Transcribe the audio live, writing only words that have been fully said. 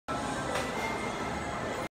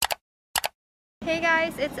Hey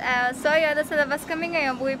guys, it's Elle. So yun, nasa labas kami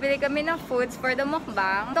ngayon. Bumibili kami ng foods for the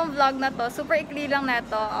mukbang. Itong vlog na to, super ikli lang na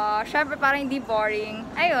to. Syempre parang hindi boring.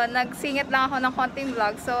 Ayun, nagsingit lang ako ng konting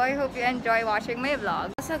vlog. So I hope you enjoy watching my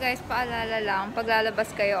vlog. So guys, paalala lang, pag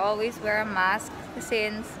lalabas kayo, always wear a mask.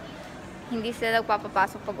 Since hindi sila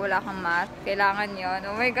nagpapapasok pag wala kang mask. Kailangan yun.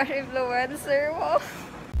 Oh my gosh, influencer mo.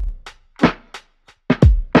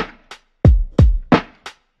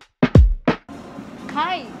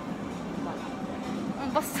 Hi!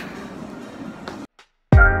 Basta.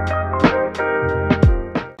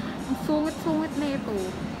 Ang sungit-sungit na ito.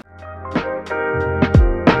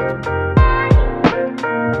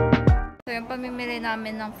 So yung pamimili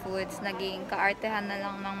namin ng foods, naging kaartehan na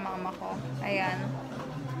lang ng mama ko. Ayan.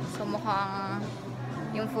 So mukhang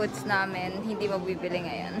yung foods namin hindi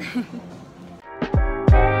magbibili ngayon.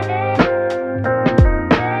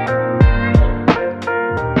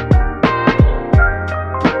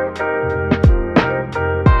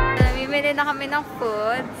 Na kami ng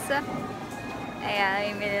foods.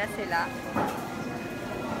 Ayan, namimili na sila.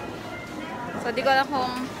 So, di ko alam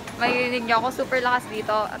kung maririnig niyo ako. Super lakas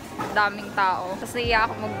dito at daming tao. Tapos naiya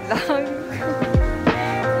ako mag-vlog.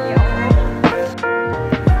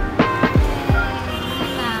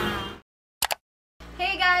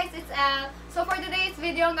 Hey guys, it's Elle. So for today's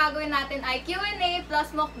video, ang gagawin natin ay Q&A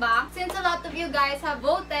plus mukbang. Since a lot of you guys have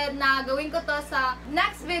voted na gawin ko to sa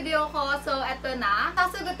next video ko, so eto na.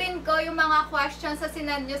 Sasagutin ko yung mga questions sa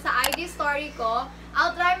sinend nyo sa IG story ko.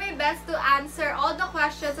 I'll try my best to answer all the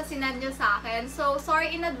questions sa sinend nyo sa akin. So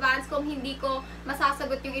sorry in advance kung hindi ko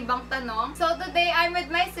masasagot yung ibang tanong. So today, I'm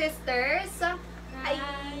with my sisters. Hi!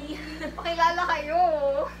 Pakilala kayo!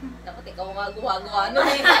 Dapat ikaw nga gawa-gawa nun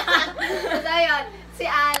eh. So ayun, si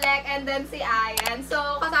Alec and then si Ayan. So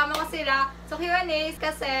kasama ko sila sa Q&As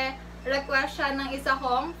kasi request siya ng isa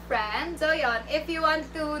kong friend. So yun, if you want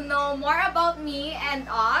to know more about me and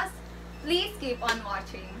us, please keep on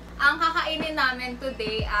watching. Ang kakainin namin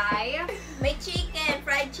today ay May chicken,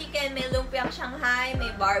 fried chicken, may lumpiang Shanghai,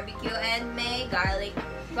 may barbecue, and may garlic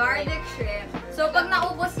shrimp. So pag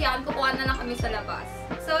naubos yan, kukuha na lang kami sa labas.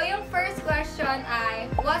 So yung first question ay,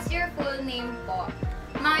 what's your full name po?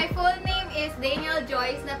 My full name is Daniel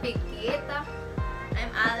Joyce na Pigkit.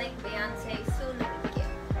 I'm Alec Beyonce Su na Pigkit.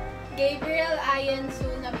 Gabriel Ayan Su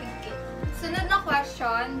na Pigkit. Sunod na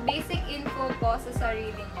question, basic info po sa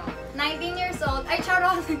sarili nyo. 19 years old, ay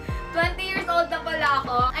charot, 20 years old na pala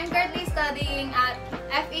ako. I'm currently studying at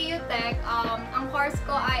FEU Tech. Ang course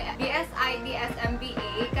ko ay BSID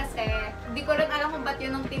SMBA kasi hindi ko rin alam kung ba't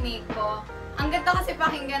yun ang tinake ko. Ang ganda kasi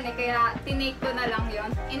pakinggan eh, kaya tinake ko na lang yun.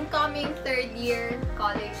 Incoming third year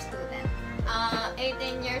college student.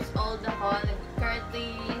 18 years old ako,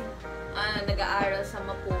 currently nag-aaral sa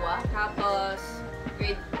Mapua, tapos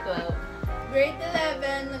grade 12. Grade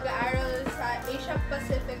 11, nag-aaral sa Asia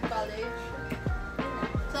Pacific College.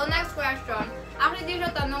 So next question, actually di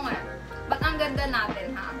siya tanong eh. Ba't ang ganda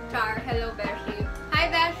natin ha? Char, hello Beshi.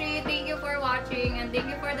 Hi Beshi, thank you for watching and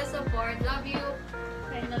thank you for the support. Love you.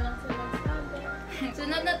 Kaya na lang sa magsabi.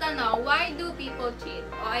 Sunod na tanong, why do people cheat?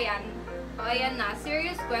 O ayan. O ayan na,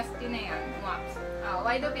 serious question na yan. Waps.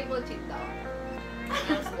 Why do people cheat daw?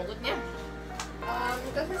 Sumugot niya.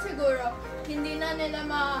 Kasi siguro, hindi na nila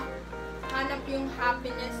mahanap yung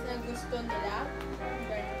happiness na gusto nila.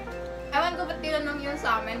 Ewan ko ba't tinanong yun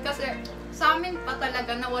sa amin kasi sa amin pa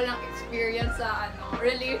talaga na walang experience sa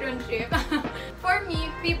relationship. For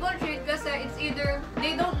me, people cheat kasi it's either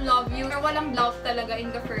they don't love you or walang love talaga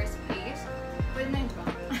in the first place. Pwede na yun ba?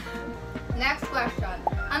 Next question.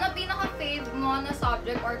 Ano pinaka-fave mo na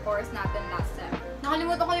subject or course natin last sem?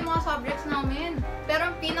 Nakalimutan ko yung mga subjects namin.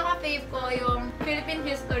 Pero ang pinaka-fave ko yung Philippine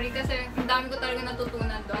history kasi ang dami ko talaga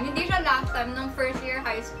natutunan doon. Hindi siya last sem nung first year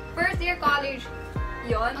college.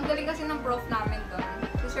 Yon, ang galing kasi ng prof namin doon.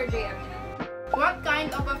 Si Sir JM yun. What kind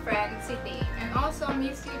of a friend si Dane? And also,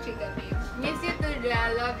 miss you, Chica Babe. Miss you too,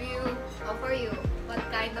 Drea. Love you. For you, what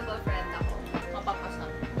kind of a friend ako? Mapapasa.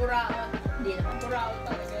 Buraot. Hindi naman. Buraot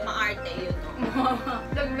talaga. Maarte yun, no?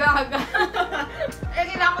 Naglaga.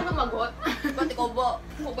 Kailangan ko sumagot. Ba't ikaw ba?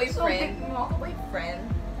 Ikaw ba yung friend? Mo. Ikaw ba yung friend?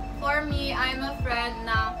 For me, I'm a friend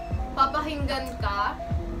na papakinggan ka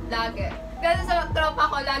lagi. Kasi sa tropa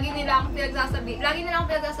ko, lagi nilang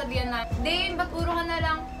pinagsasabihan na, Dane, ba't puro ka na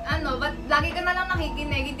lang, ba't lagi ka na lang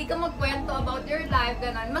nakikinig, hindi ka magkwento about your life,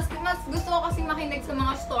 ganun. Mas gusto ko kasi makinig sa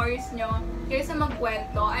mga stories nyo, kaysa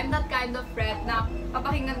magkwento. I'm that kind of friend na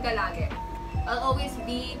papakinggan ka lagi. I'll always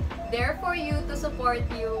be there for you to support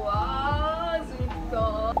you. Wow, sweet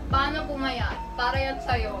ko. Paano pumayat? Para yan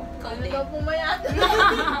sa'yo. Ano daw pumayat?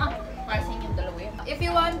 Parsing yung dalawa yun. If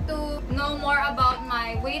you want to know more about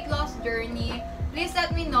my weight loss journey, please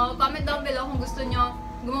let me know. Comment down below kung gusto nyo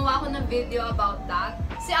gumawa ako ng video about that.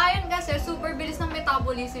 Si Ayon kasi, super bilis ng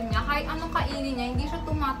metabolism niya. Kahit anong kainin niya, hindi siya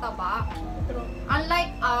tumataba.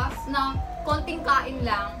 Unlike us, na konting kain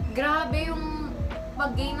lang, grabe yung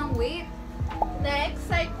pag-gain ng weight.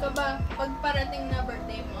 Na-excite ka ba pag parating na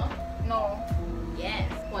birthday mo? No. Yes,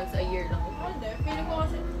 once a year lang. Hindi. Feeling ko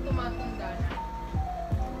kasi tumatanda na.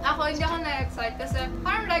 Ako, hindi ako na-excite kasi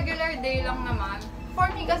parang regular day lang naman. For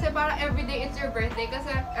me kasi parang everyday it's your birthday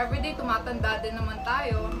kasi everyday tumatanda din naman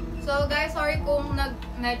tayo. So guys, sorry kung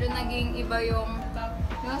medyo naging iba yung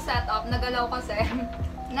setup. Nagalaw kasi.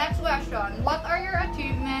 Next question. What are your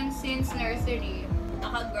achievements since nursery?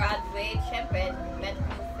 Naka-graduate, syempre, met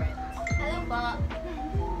new friends. Hello po.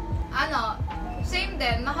 Ano, same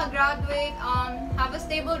din. Naka-graduate, have a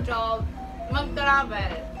stable job,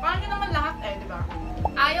 mag-travel. Parang yun naman lahat di ba?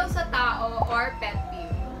 Ayaw sa tao or pet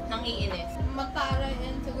peeve. Nangiinis. Mataray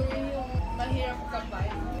and siguro yung mahirap kabay.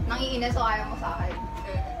 Nangiinis o ayaw mo sa akin?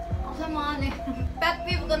 Ako sa mga pet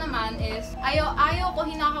peeve ko naman is, ayaw ko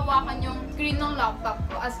hinakawakan yung screen ng laptop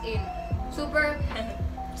ko. As in, super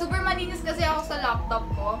malinis kasi ako sa laptop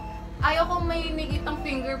ko. Ayaw ko may nakitang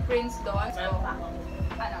fingerprints doon. So,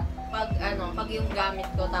 pag yung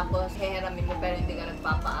gamit ko tapos heheramin mo pero hindi ka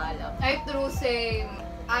nagpapaalam. Ay, true, same.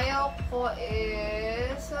 Ayaw ko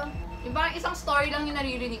is, yung parang isang story lang yung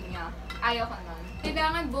naririnig niya. Ayaw ko nun.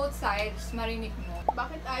 Kailangan both sides marinig mo.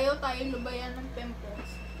 Bakit ayaw tayo lubayan ng pimples?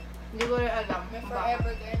 Hindi ko rin alam. May kung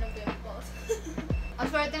forever kayo ng pimples. Ang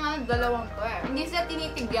swerte nga ng dalawang to Hindi sila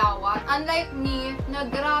tinitigyawan. Unlike me, na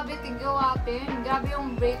grabe tigyawatin. Grabe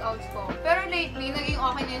yung breakouts ko. Pero lately, naging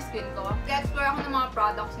okay na yung skin ko. Explore ako ng mga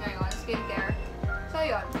products ngayon, skincare. So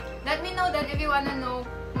yun. Let me know that if you wanna know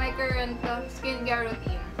my current skincare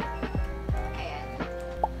routine. Ayan.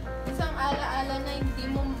 Isang alaala na hindi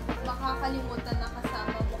mo makakalimutan na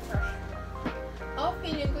kasama mo crush mo. Ako,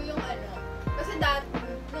 feeling ko yung kasi dati,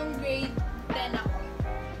 nung grade 10 ako,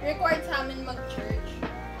 required sa amin mag-church.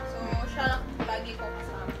 So, siya lang lagi ko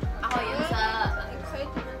kasama. Ako yun sa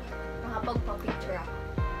excitement. makapagpa-picture ako.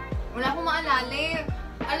 Wala akong maalala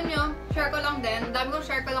Alam nyo, share ko lang din. Dami kong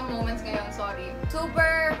share ko lang moments ngayon, sorry.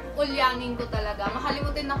 Super ulyanin ko talaga.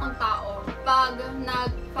 Makalimutin na akong tao. Pag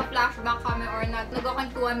nagpa-flashback kami or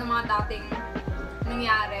nagkakwentuhan ng mga dating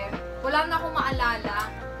nangyari, wala na akong maalala.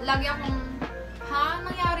 Lagi akong,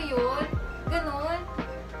 nangyari yun? Ganun.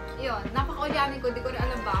 Yun, napaka-ulyanin ko. Di ko rin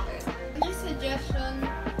alam bakit. Ano suggestion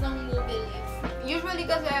ng movie list? Usually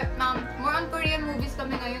kasi, more on Korean movies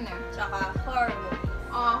kami ngayon Tsaka horror movie.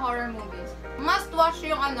 Horror movies. Must watch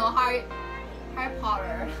yung Harry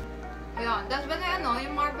Potter. Ayun. That's when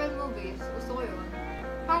yung Marvel movies. Gusto ko yun.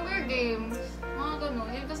 Hunger Games. Mga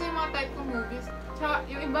ganun. Yun kasi yung mga type ng movies. Tsaka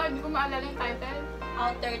yung iba, hindi ko maalala yung title.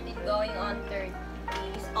 How 13 going on 30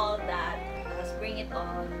 is all that. Tapos bring it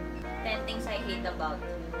on. 10 things I hate about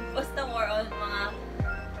you. Basta more on mga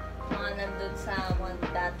nandun sa mga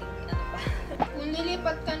dating Kung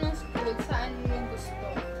nilipat ka ng school, saan mo gusto?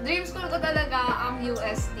 Dream school ko talaga ang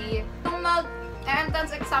UST. Nung mag-entrance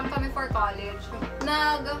exam kami for college,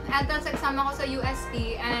 nag-entrance exam ako sa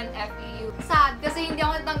UST and FEU. Sad kasi hindi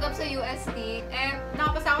ako natanggap sa UST.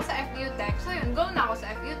 Nakapasa ako sa FEU Tech. So yun, go na ako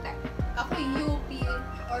sa FEU Tech. Ako UP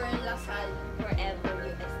or LaSalle. forever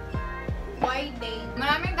UST. Why Dane?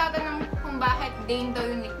 Maraming tatanong kung bakit Dane daw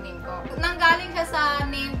yung nickname ko. Nanggaling siya sa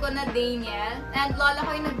name ko na Daniel, and lola ko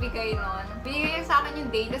yung nagbigay nun. Binigay sa akin yung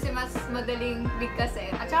Dane kasi mas madaling bigkasin.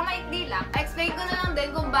 At saka maikli lang. Explain ko na lang din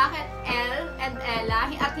kung bakit Elle and Ella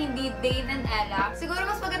at hindi Dane and Ella. Siguro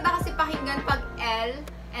mas maganda kasi pakinggan pag Elle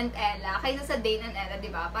and Ella kaysa sa Dane and Ella, di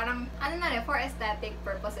ba? Parang for aesthetic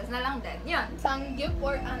purposes na lang din. Yun. Sangyup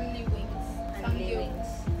or Only Wings? Sangyup.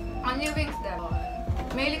 Only wings din.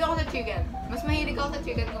 Mahilig ako sa chicken. Mas mahilig ako sa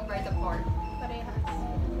chicken compared to pork. Parehas.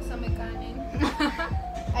 Sa may kanin.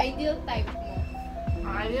 Ideal type mo?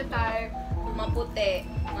 Ideal type. Maputi,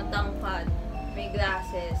 matangkad, may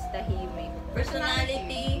glasses, tahimik.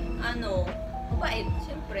 Personality, mabait,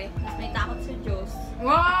 syempre. Mas may takot sa Diyos.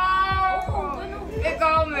 Wow! Oo, ganun.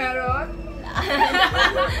 Ikaw meron?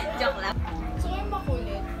 Joke lang. Gusto ko yung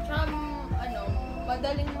makulit. Tsaka,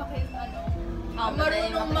 madaling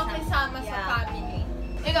marunong makisama sa family.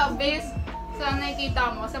 Ikaw, based sa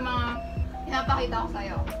nakikita mo, sa mga pinapakita ko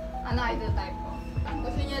sa'yo, ano ideal type mo?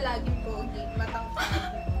 Gusto niya laging pogi,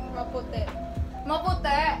 matangkad, maputi.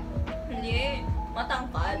 Maputi! Hindi.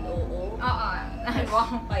 Matangkad, oo. Oo.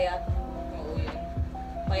 Payat. Oo yun.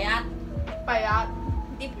 Payat. Payat.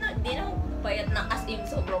 Di na payat na as in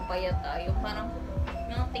sobrang payat tayo. Parang,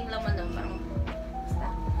 yung tinglaman na parang, basta.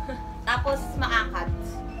 Tapos, maakat.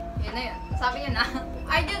 Yun na yun. Sabi niya na.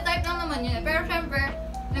 Ideal type lang naman yun. Pero syempre,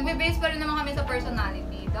 nagbe-base pa rin naman kami sa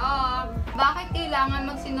personality. Bakit kailangan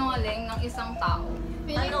magsinungaling ng isang tao?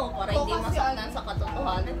 Ano, para hindi masaktan sa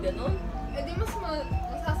katotohanan, ganun. Eh di mas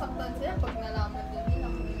masasaktan sila pag nalaman din nila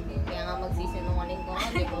kung hindi. Kaya nga magsisinungaling ko nga,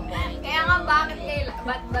 di ba? Kaya nga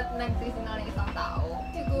ba't nagsisinungaling isang tao?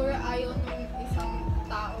 Siguro ayaw ng isang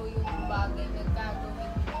tao yung bagay na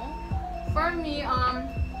gagawin mo. For me,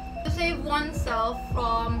 to save oneself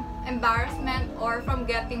from embarrassment or from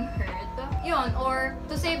getting hurt, yun, or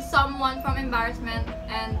to save someone from embarrassment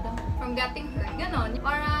and from getting hurt, ganon.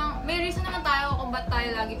 Parang may reason naman tayo kung ba't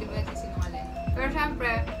tayo lagi di ba nagsisinungaling. Pero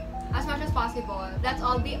syempre, as much as possible, let's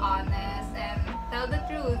all be honest and tell the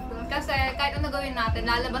truth. Kasi kahit ano gawin natin,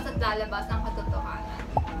 lalabas at lalabas ang katotohanan.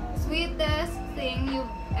 Sweetest thing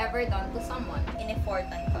you've ever done to someone.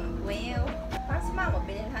 In-effortan ko. Well, parang si mama,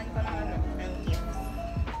 binilhan ko ng gifts.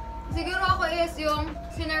 Siguro ako is yung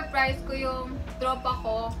sinurprise ko yung tropa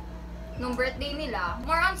ko nung birthday nila.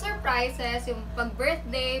 More on surprises, yung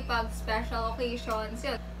pag-birthday, pag-special occasions,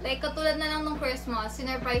 yun. Like, katulad na lang nung Christmas,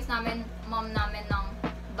 sinurprise namin, mom namin ng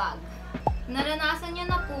bag. Naranasan niyo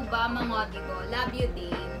na po ba, mga Digo? Love you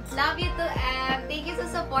din. Love you to M. Thank you sa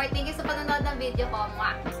support. Thank you sa panonood ng video ko.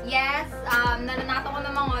 Mwah. Yes, naranasan ko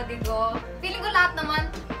na mga Digo. Feeling ko lahat naman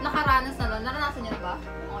nakaranas na nun. Naranasan niyo na ba,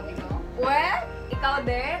 mga Digo? Well, ikaw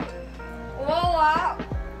din? Wow!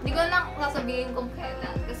 Di ko lang sasabihin kung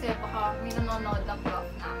kailan kasi baka may nanonood ng prof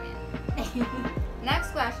namin. Next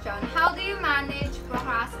question. How do you manage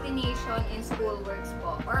procrastination in schoolworks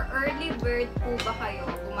po? Or early bird po ba kayo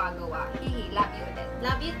gumagawa? Hihi, love you ulit.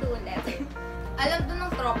 Love you too ulit. Alam doon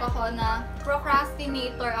ng tropa ko na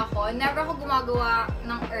procrastinator ako. Never ako gumagawa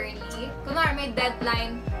ng early. Kunwari may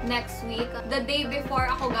deadline next week. The day before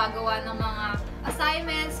ako gagawa ng mga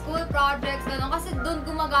assignments, school projects, gano'n. Kasi doon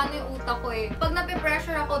gumagana yung utak ko eh. Pag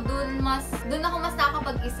nape-pressure ako, doon ako mas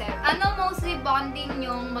nakakapag-isip. Ano mostly bonding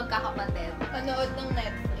yung magkakapatid? Manood ng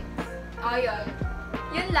Netflix. Ayun.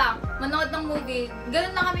 Yun lang. Manood ng movie.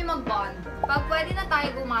 Ganun lang kami mag-bond. Pag pwede na tayo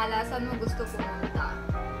gumala, saan mo gusto pumunta?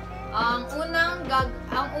 Ang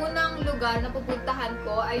unang lugar na pupuntahan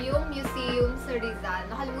ko ay yung museum sa Rizal.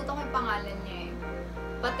 Nakalimutan ko yung pangalan niya eh.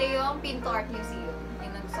 Pati yung Pinto Art Museum.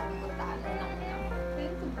 Yun ang gusto kong puntahan. Unang-unang.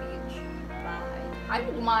 Pinto Beach. Bahay. Ay,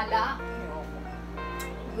 gumala.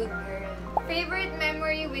 Good girl. Favorite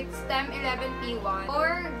memory with STEM 11P1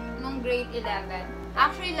 or nung grade 11?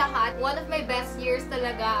 Actually, lahat. One of my best years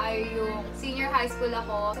talaga ay yung senior high school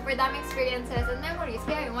ako. Super dami experiences and memories.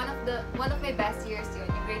 Kaya one of my best years yun,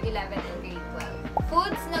 yung grade 11 and grade 12.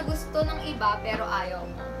 Foods na gusto ng iba pero ayaw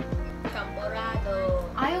mo. Champorado.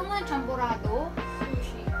 Ayaw mo ng champurado?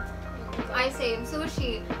 Sushi. Ay, same.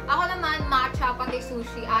 Sushi. Ako naman, matcha pati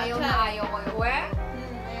sushi. Ayaw na ayaw ko yun. Where?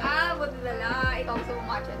 Buti na. Ikaw gusto mo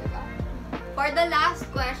matcha, diba? For the last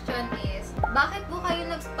question is, bakit po kayo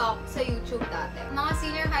nag-stop sa YouTube dati? Mga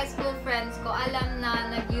senior high school friends ko, alam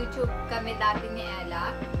na nag-YouTube kami dati ni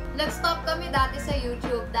Ella. Nag-stop kami dati sa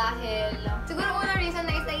YouTube dahil siguro unang reason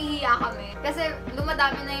na is nahihiya kami. Kasi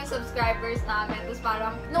lumadami na yung subscribers namin. Tapos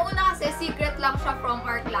parang, noong una kasi secret lang siya from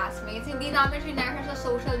our classmates. Hindi namin shinare siya sa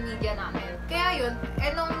social media namin. Kaya yun,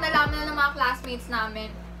 nung nalaman na ng mga classmates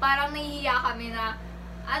namin, parang nahihiya kami na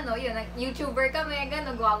YouTuber kami,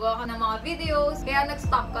 gano'n, gumagawa ka ng mga videos, kaya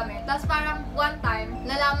nag-stop kami. Tapos parang one time,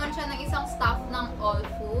 nalaman siya ng isang staff ng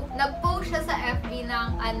Allfu. Nag-post siya sa FB ng,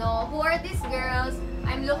 who are these girls?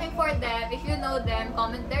 I'm looking for them. If you know them,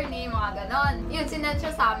 comment their name, mga gano'n. Yun, sinend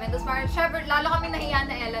siya sa amin. Tapos parang, syempre, lalo kami nahiya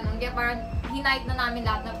na Ella nun, kaya parang hinite na namin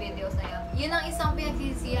lahat ng videos na yun. Yun ang isang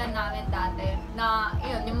pinagsisihan namin dati, na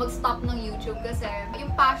yun, yung mag-stop ng YouTube kasi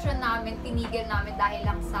yung passion namin, tinigil namin dahil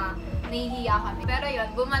lang sa nahihiya kami. Pero yun,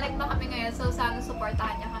 bumalik na kami ngayon, so sana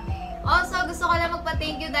supportahan niya kami. Also, gusto ko lang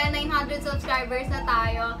magpa-thank you dahil 900 subscribers na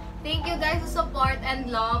tayo. Thank you guys sa support and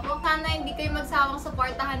love. Sana hindi kayo magsawang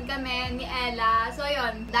supportahan kami ni Ella. So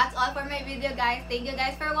yun, that's all for my video guys. Thank you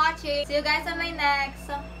guys for watching. See you guys on my next